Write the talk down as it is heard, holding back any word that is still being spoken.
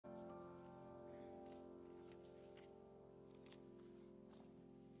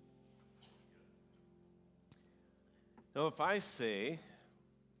Now, if I say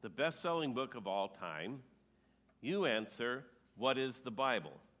the best-selling book of all time, you answer, what is the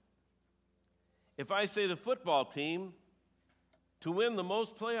Bible? If I say the football team to win the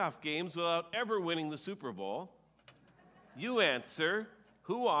most playoff games without ever winning the Super Bowl, you answer,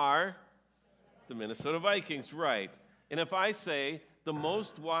 who are the Minnesota Vikings? Right. And if I say the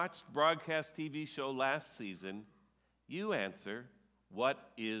most watched broadcast TV show last season, you answer, what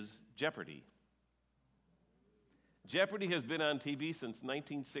is Jeopardy? Jeopardy has been on TV since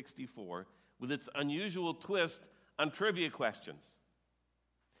 1964 with its unusual twist on trivia questions.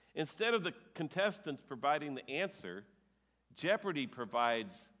 Instead of the contestants providing the answer, Jeopardy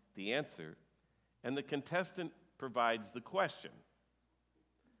provides the answer, and the contestant provides the question.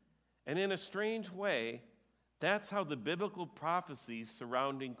 And in a strange way, that's how the biblical prophecies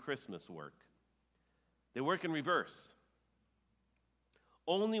surrounding Christmas work. They work in reverse.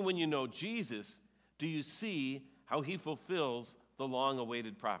 Only when you know Jesus do you see how he fulfills the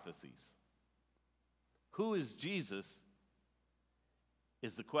long-awaited prophecies. Who is Jesus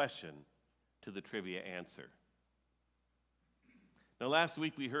is the question to the trivia answer. Now, last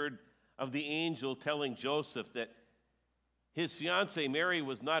week we heard of the angel telling Joseph that his fiancée Mary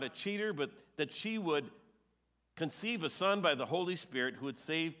was not a cheater, but that she would conceive a son by the Holy Spirit who would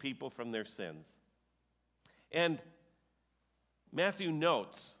save people from their sins. And Matthew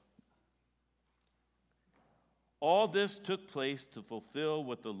notes, all this took place to fulfill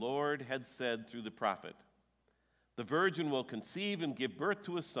what the Lord had said through the prophet. The virgin will conceive and give birth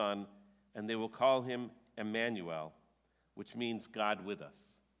to a son, and they will call him Emmanuel, which means God with us.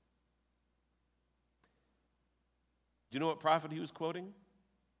 Do you know what prophet he was quoting?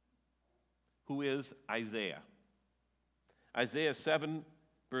 Who is Isaiah. Isaiah 7,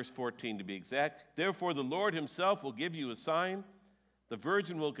 verse 14 to be exact. Therefore the Lord himself will give you a sign. The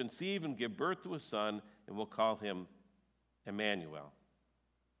virgin will conceive and give birth to a son, and we'll call him Emmanuel.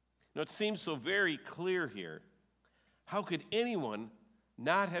 Now, it seems so very clear here. How could anyone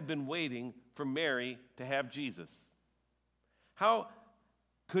not have been waiting for Mary to have Jesus? How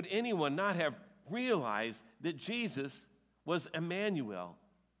could anyone not have realized that Jesus was Emmanuel,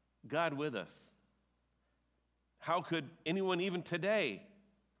 God with us? How could anyone even today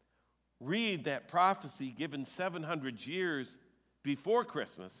read that prophecy given 700 years before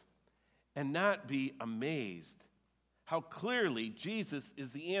Christmas and not be amazed how clearly Jesus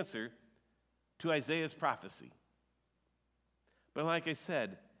is the answer to Isaiah's prophecy? But like I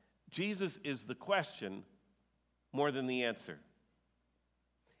said, Jesus is the question more than the answer.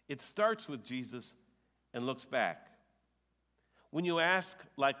 It starts with Jesus and looks back. When you ask,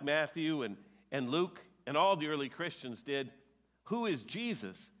 like Matthew and Luke and all the early Christians did, who is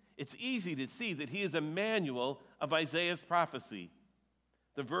Jesus? It's easy to see that he is Emmanuel of Isaiah's prophecy,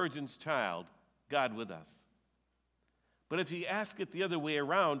 the virgin's child, God with us. But if you ask it the other way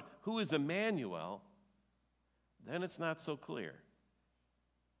around, who is Emmanuel, then it's not so clear.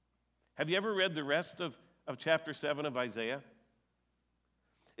 Have you ever read the rest of chapter 7 of Isaiah?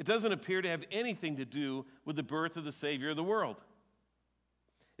 It doesn't appear to have anything to do with the birth of the Savior of the world.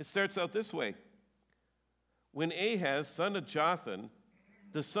 It starts out this way. When Ahaz, son of Jotham,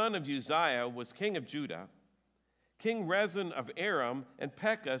 the son of Uzziah, was king of Judah, King Rezin of Aram and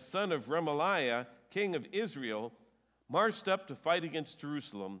Pekah, son of Remaliah, king of Israel, marched up to fight against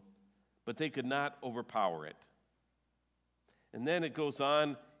Jerusalem, but they could not overpower it. And then it goes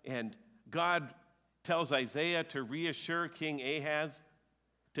on, and God tells Isaiah to reassure King Ahaz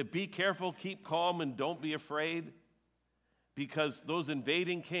to be careful, keep calm, and don't be afraid, because those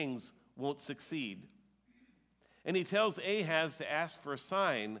invading kings won't succeed. And he tells Ahaz to ask for a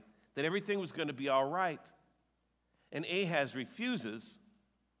sign that everything was going to be all right. And Ahaz refuses,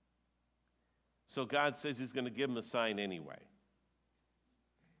 so God says he's going to give him a sign anyway.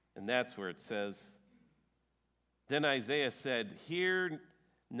 And that's where it says, then Isaiah said, hear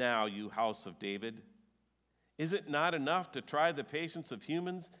now, you house of David. Is it not enough to try the patience of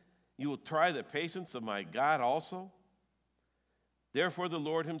humans? You will try the patience of my God also? Therefore the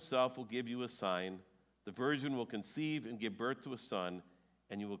Lord himself will give you a sign. The virgin will conceive and give birth to a son,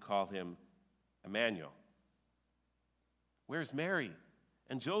 and you will call him Emmanuel. Where's Mary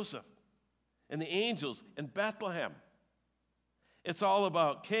and Joseph and the angels and Bethlehem? It's all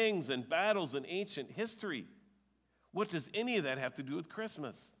about kings and battles and ancient history. What does any of that have to do with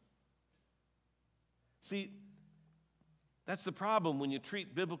Christmas? See, that's the problem when you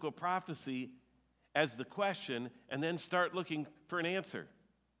treat biblical prophecy as the question and then start looking for an answer.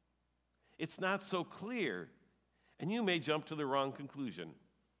 It's not so clear, and you may jump to the wrong conclusion.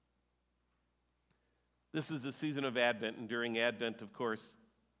 This is the season of Advent, and during Advent, of course,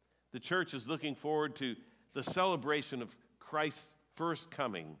 the church is looking forward to the celebration of Christ's first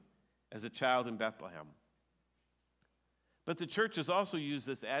coming as a child in Bethlehem. But the church has also used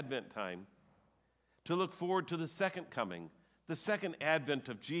this Advent time to look forward to the second coming, the second advent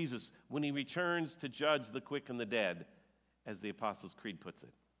of Jesus, when he returns to judge the quick and the dead, as the Apostles' Creed puts it.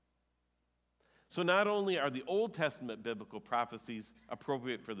 So not only are the Old Testament biblical prophecies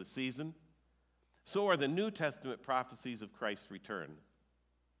appropriate for the season, so are the New Testament prophecies of Christ's return.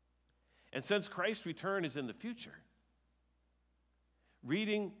 And since Christ's return is in the future,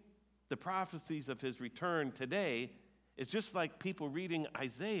 reading the prophecies of his return today is just like people reading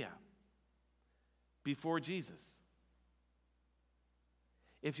Isaiah before Jesus.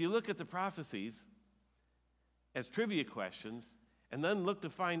 If you look at the prophecies as trivia questions and then look to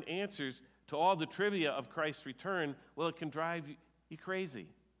find answers to all the trivia of Christ's return, well, it can drive you crazy.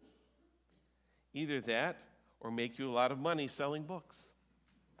 Either that or make you a lot of money selling books.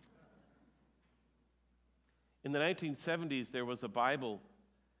 In the 1970s, there was a Bible.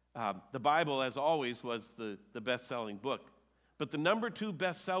 The Bible, as always, was the best-selling book. But the number 2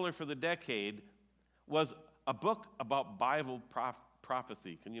 bestseller for the decade was a book about Bible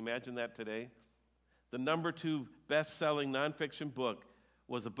prophecy. Can you imagine that today? The number 2 best-selling nonfiction book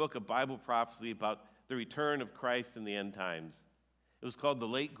was a book of Bible prophecy about the return of Christ in the end times. It was called The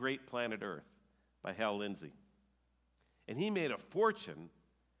Late Great Planet Earth by Hal Lindsey. And he made a fortune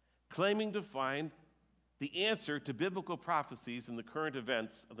claiming to find the answer to biblical prophecies in the current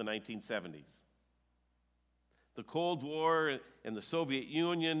events of the 1970s. The Cold War and the Soviet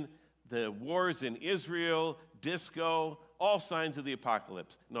Union, the wars in Israel, disco, all signs of the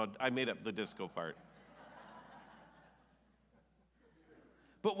apocalypse. No, I made up the disco part.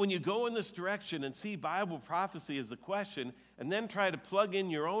 But when you go in this direction and see Bible prophecy as the question and then try to plug in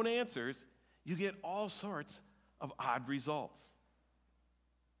your own answers, you get all sorts of odd results.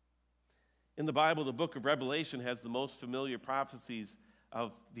 In the Bible, the book of Revelation has the most familiar prophecies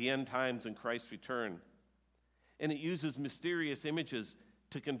of the end times and Christ's return. And it uses mysterious images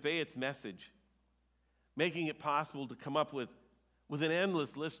to convey its message, making it possible to come up with an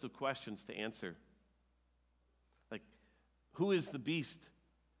endless list of questions to answer. Like, who is the beast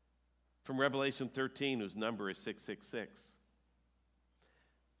from Revelation 13, whose number is 666?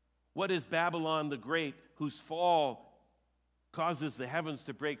 What is Babylon the Great, whose fall causes the heavens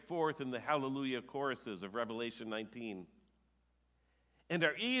to break forth in the hallelujah choruses of Revelation 19? And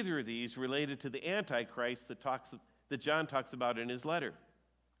are either of these related to the Antichrist that John talks about in his letter?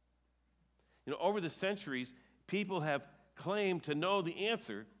 You know, over the centuries, people have claimed to know the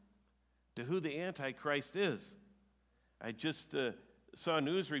answer to who the Antichrist is. I just saw a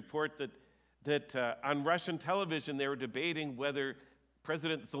news report that on Russian television they were debating whether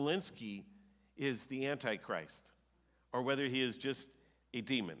President Zelensky is the Antichrist or whether he is just a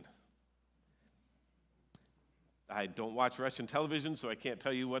demon. I don't watch Russian television, so I can't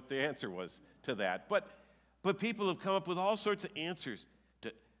tell you what the answer was to that. But people have come up with all sorts of answers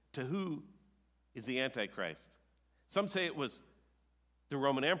to who is the Antichrist. Some say it was the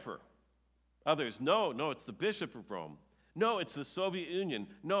Roman emperor. Others, no, it's the Bishop of Rome. No, it's the Soviet Union.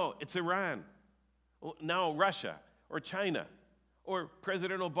 No, it's Iran. Now Russia or China or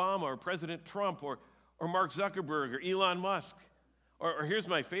President Obama or President Trump or Mark Zuckerberg or Elon Musk. Or here's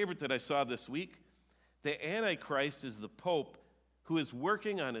my favorite that I saw this week. The Antichrist is the Pope who is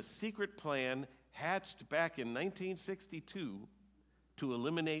working on a secret plan hatched back in 1962 to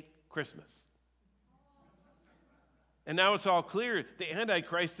eliminate Christmas. And now it's all clear. The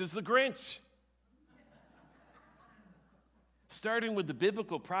Antichrist is the Grinch. Starting with the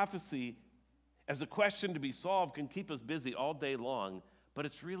biblical prophecy as a question to be solved can keep us busy all day long, but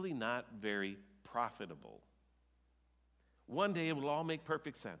it's really not very profitable. One day it will all make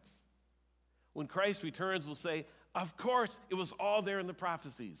perfect sense. When Christ returns, we'll say, of course, it was all there in the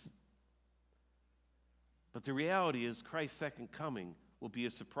prophecies. But the reality is Christ's second coming will be a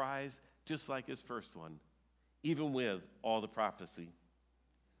surprise just like his first one, even with all the prophecy.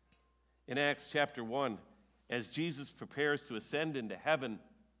 In Acts chapter 1, as Jesus prepares to ascend into heaven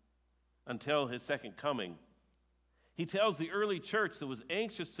until his second coming, he tells the early church that was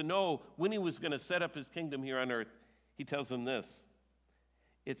anxious to know when he was going to set up his kingdom here on earth, he tells them this: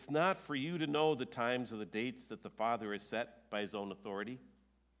 it's not for you to know the times or the dates that the Father has set by his own authority,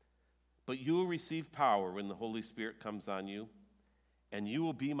 but you will receive power when the Holy Spirit comes on you, and you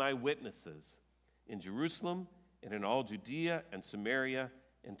will be my witnesses in Jerusalem and in all Judea and Samaria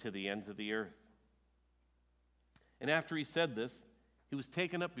and to the ends of the earth. And after he said this, he was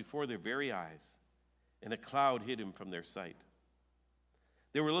taken up before their very eyes, and a cloud hid him from their sight.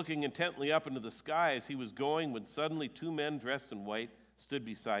 They were looking intently up into the sky as he was going, when suddenly 2 men dressed in white stood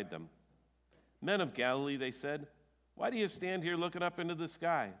beside them. "Men of Galilee," they said, "why do you stand here looking up into the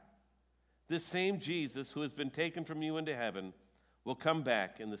sky? This same Jesus who has been taken from you into heaven will come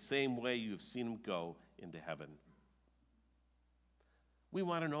back in the same way you have seen him go into heaven." We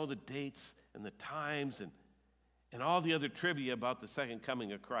want to know the dates and the times and all the other trivia about the second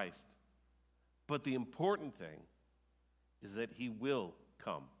coming of Christ. But the important thing is that he will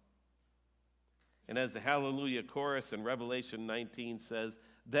come. And as the Hallelujah chorus in Revelation 19 says,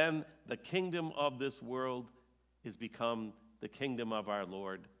 "Then the kingdom of this world is become the kingdom of our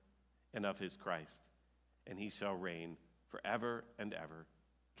Lord and of his Christ, and he shall reign forever and ever,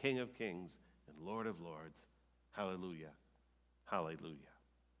 King of kings and Lord of lords. Hallelujah, hallelujah."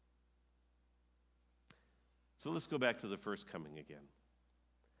 So let's go back to the first coming again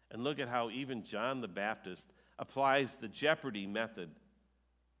and look at how even John the Baptist applies the Jeopardy method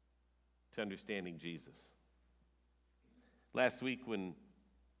to understanding Jesus. Last week when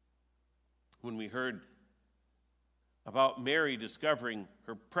we heard about Mary discovering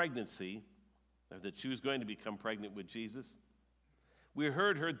her pregnancy, or that she was going to become pregnant with Jesus, we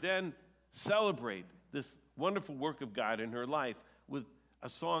heard her then celebrate this wonderful work of God in her life with a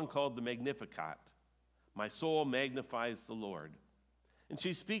song called the Magnificat. "My soul magnifies the Lord." And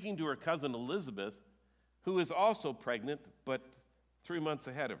she's speaking to her cousin Elizabeth, who is also pregnant, but 3 months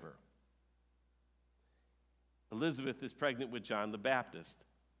ahead of her. Elizabeth is pregnant with John the Baptist,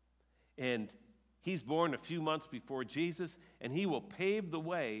 and he's born a few months before Jesus, and he will pave the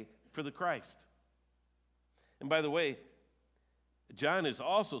way for the Christ. And by the way, John is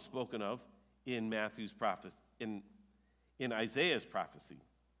also spoken of in Matthew's prophecy, in Isaiah's prophecy.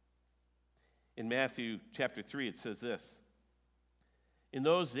 In Matthew chapter 3, it says this: "In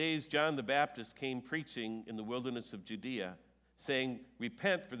those days John the Baptist came preaching in the wilderness of Judea, saying,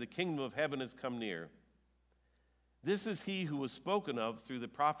 'Repent, for the kingdom of heaven has come near.' This is he who was spoken of through the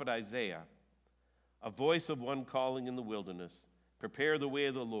prophet Isaiah, a voice of one calling in the wilderness, 'Prepare the way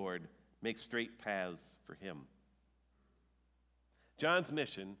of the Lord, make straight paths for him.'" John's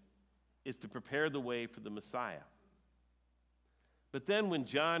mission is to prepare the way for the Messiah. But then when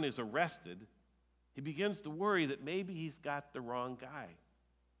John is arrested, he begins to worry that maybe he's got the wrong guy.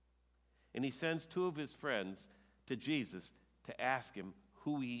 And he sends 2 of his friends to Jesus to ask him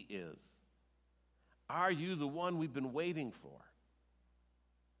who he is. "Are you the one we've been waiting for?"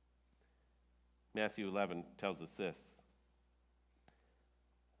 Matthew 11 tells us this: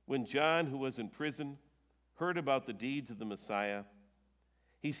 "When John, who was in prison, heard about the deeds of the Messiah,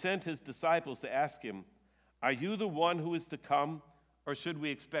 he sent his disciples to ask him, 'Are you the one who is to come, or should we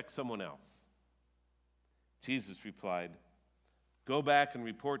expect someone else?' Jesus replied, 'Go back and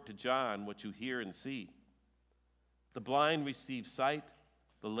report to John what you hear and see. The blind receive sight,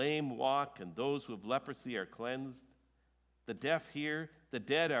 the lame walk, and those who have leprosy are cleansed. The deaf hear, the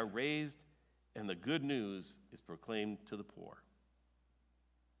dead are raised, and the good news is proclaimed to the poor.'"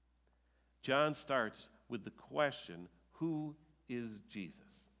 John starts with the question, who is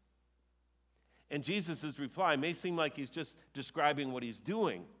Jesus? And Jesus' reply may seem like he's just describing what he's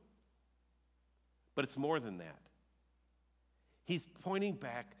doing, but it's more than that. He's pointing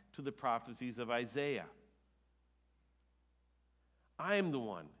back to the prophecies of Isaiah. "I am the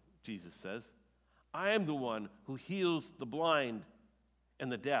one," Jesus says. "I am the one who heals the blind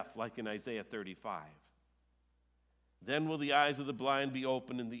and the deaf," like in Isaiah 35. "Then will the eyes of the blind be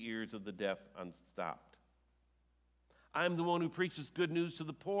opened and the ears of the deaf unstopped. I am the one who preaches good news to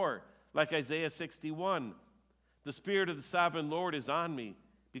the poor," like Isaiah 61. "The Spirit of the sovereign Lord is on me,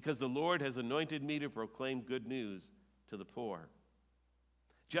 because the Lord has anointed me to proclaim good news to the poor."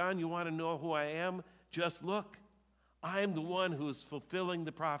 John, you want to know who I am? Just look. I am the one who is fulfilling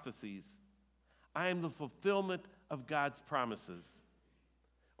the prophecies. I am the fulfillment of God's promises.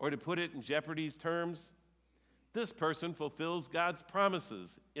 Or to put it in Jeopardy's terms, this person fulfills God's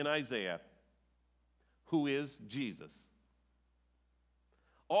promises in Isaiah, who is Jesus.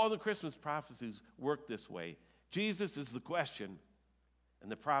 All the Christmas prophecies work this way. Jesus is the question,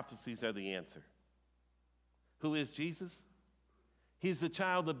 and the prophecies are the answer. Who is Jesus? He's the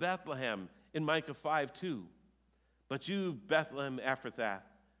child of Bethlehem in Micah 5:2. "But you, Bethlehem Ephrathah,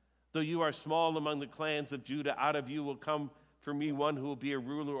 though you are small among the clans of Judah, out of you will come for me one who will be a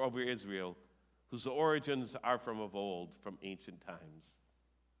ruler over Israel, whose origins are from of old, from ancient times."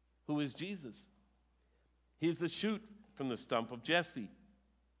 Who is Jesus? He is the shoot from the stump of Jesse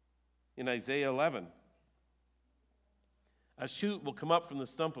in Isaiah 11. "A shoot will come up from the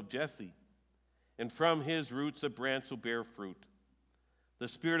stump of Jesse, and from his roots a branch will bear fruit. The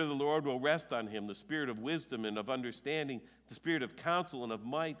Spirit of the Lord will rest on him, the Spirit of wisdom and of understanding, the Spirit of counsel and of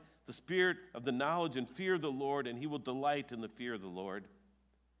might, the Spirit of the knowledge and fear of the Lord, and he will delight in the fear of the Lord.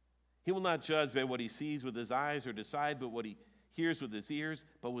 He will not judge by what he sees with his eyes or decide by what he hears with his ears,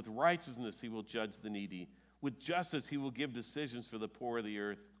 but with righteousness he will judge the needy. With justice he will give decisions for the poor of the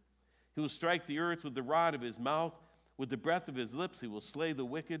earth. He will strike the earth with the rod of his mouth. With the breath of his lips he will slay the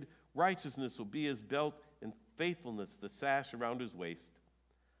wicked. Righteousness will be his belt, and faithfulness the sash around his waist.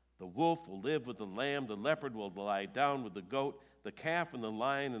 The wolf will live with the lamb. The leopard will lie down with the goat. The calf and the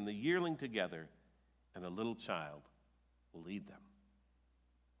lion and the yearling together, and a little child will lead them.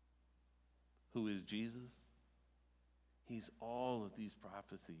 Who is Jesus? He's all of these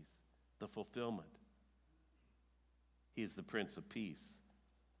prophecies, the fulfillment. He is the Prince of Peace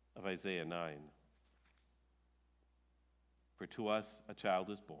of Isaiah 9. For to us a child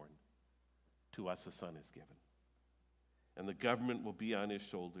is born, to us a son is given, and the government will be on his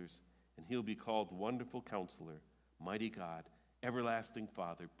shoulders, and he'll be called Wonderful Counselor, Mighty God, Everlasting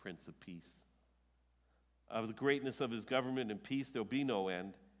Father, Prince of Peace. Of the greatness of his government and peace there'll be no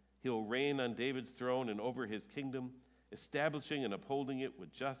end. He'll reign on David's throne and over his kingdom, establishing and upholding it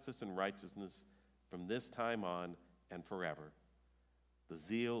with justice and righteousness from this time on and forever. The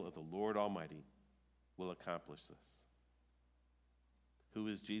zeal of the Lord Almighty will accomplish this. Who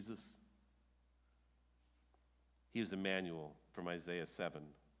is Jesus? He is Emmanuel from Isaiah 7.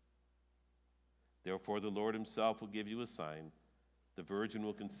 Therefore the Lord himself will give you a sign. The virgin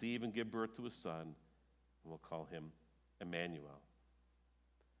will conceive and give birth to a son, and we'll call him Emmanuel.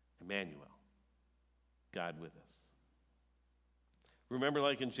 Emmanuel, God with us. Remember,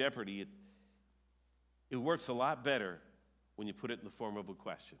 like in Jeopardy, it works a lot better when you put it in the form of a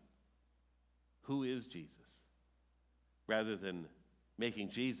question. Who is Jesus? Rather than making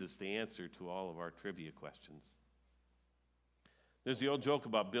Jesus the answer to all of our trivia questions. There's the old joke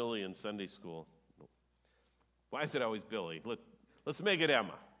about Billy in Sunday school. Why is it always Billy? Let's make it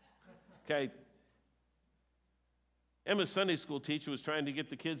Emma. Okay? Emma's Sunday school teacher was trying to get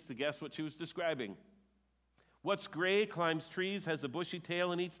the kids to guess what she was describing. What's gray, climbs trees, has a bushy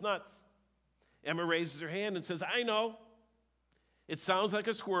tail, and eats nuts? Emma raises her hand and says, I know. It sounds like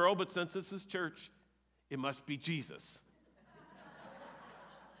a squirrel, but since this is church, it must be Jesus.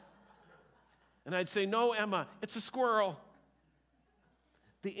 And I'd say, no, Emma, it's a squirrel.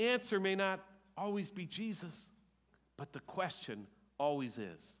 The answer may not always be Jesus, but the question always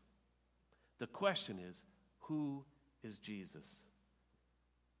is. The question is, who is Jesus?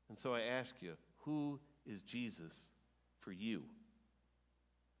 And so I ask you, who is Jesus for you?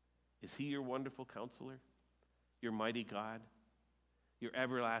 Is he your wonderful counselor, your mighty God, your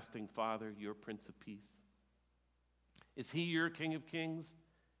everlasting Father, your Prince of Peace? Is he your King of Kings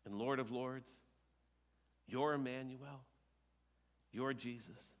and Lord of Lords, your Emmanuel, your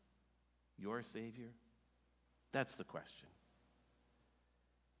Jesus, your Savior? That's the question.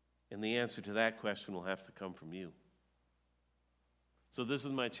 And the answer to that question will have to come from you. So this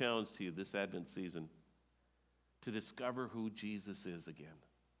is my challenge to you this Advent season, to discover who Jesus is again.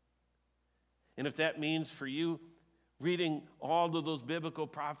 And if that means for you reading all of those biblical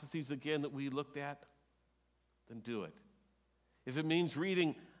prophecies again that we looked at, then do it. If it means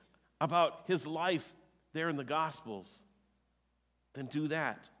reading about his life there in the Gospels, then do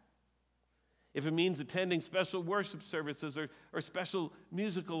that. If it means attending special worship services or special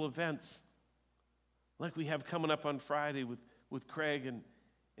musical events, like we have coming up on Friday with Craig and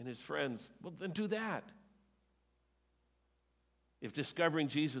his friends, well, then do that. If discovering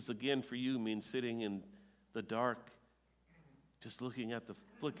Jesus again for you means sitting in the dark, just looking at the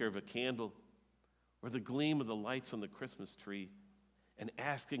flicker of a candle or the gleam of the lights on the Christmas tree and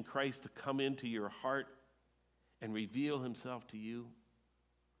asking Christ to come into your heart and reveal himself to you,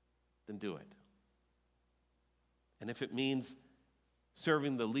 then do it. And if it means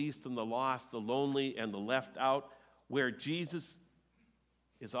serving the least and the lost, the lonely and the left out, where Jesus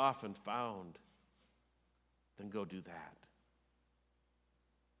is often found, then go do that.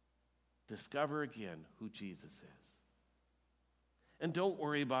 Discover again who Jesus is. And don't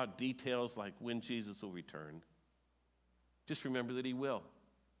worry about details like when Jesus will return. Just remember that he will.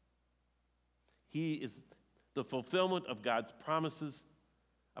 He is the fulfillment of God's promises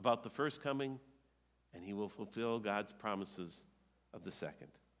about the first coming, and he will fulfill God's promises of the second.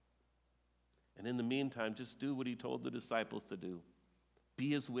 And in the meantime, just do what he told the disciples to do. Be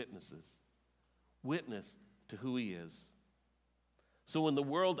his witnesses. Witness to who he is. So when the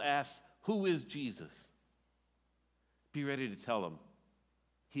world asks, who is Jesus? Be ready to tell them,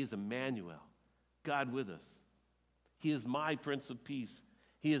 he is Emmanuel, God with us. He is my Prince of Peace.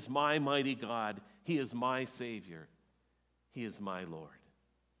 He is my mighty God. He is my Savior. He is my Lord,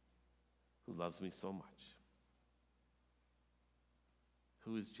 who loves me so much.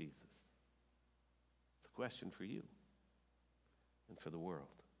 Who is Jesus? It's a question for you and for the world.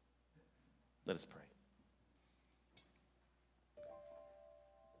 Let us pray.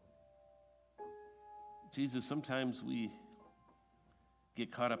 Jesus, sometimes we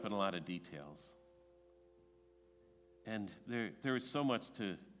get caught up in a lot of details. And there is so much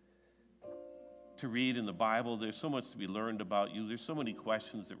to read in the Bible. There's so much to be learned about you. There's so many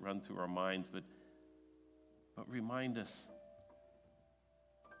questions that run through our minds, but remind us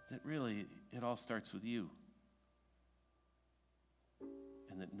that really it all starts with you.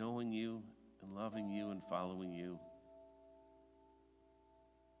 And that knowing you and loving you and following you,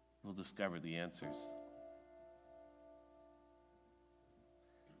 we'll discover the answers.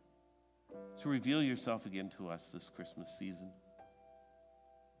 So reveal yourself again to us this Christmas season.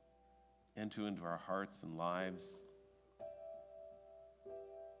 Enter into our hearts and lives.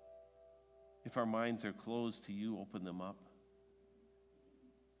 If our minds are closed to you, open them up.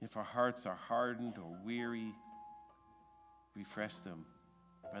 If our hearts are hardened or weary, refresh them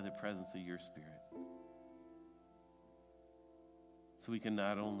by the presence of your Spirit. So we can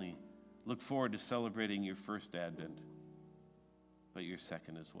not only look forward to celebrating your first Advent, but your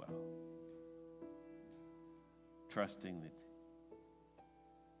second as well. Trusting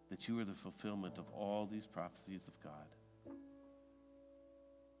that you are the fulfillment of all these prophecies of God.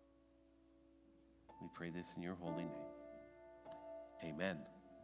 We pray this in your holy name. Amen.